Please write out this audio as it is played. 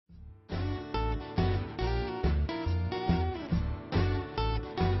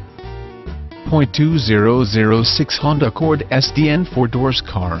2.2006 Honda Accord SDN 4-doors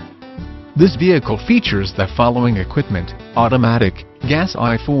car. This vehicle features the following equipment: automatic, gas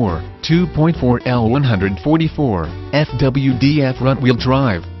I4, 2.4 L144, FWD front-wheel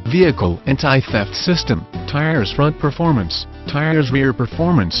drive, vehicle anti-theft system, tires front performance, tires rear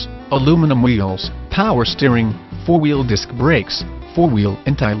performance, aluminum wheels, power steering, 4-wheel disc brakes, 4-wheel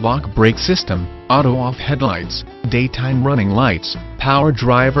anti-lock brake system, auto-off headlights, daytime running lights, power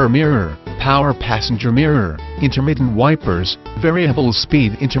driver mirror, power passenger mirror, intermittent wipers, variable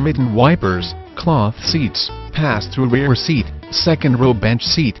speed intermittent wipers, cloth seats, pass-through rear seat, second row bench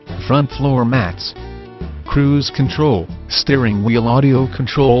seat, front floor mats, cruise control, steering wheel audio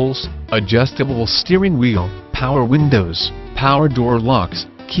controls, adjustable steering wheel, power windows, power door locks,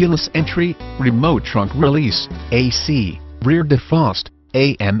 keyless entry, remote trunk release, AC, rear defrost,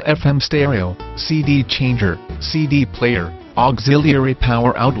 AM/FM stereo, CD changer, CD player, auxiliary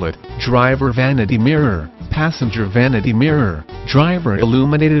power outlet, driver vanity mirror, passenger vanity mirror, driver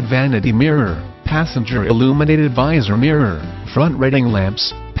illuminated vanity mirror, passenger illuminated visor mirror, front reading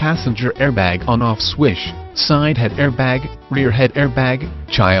lamps, passenger airbag on-off switch, side head airbag, rear head airbag,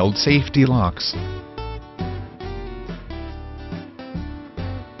 child safety locks,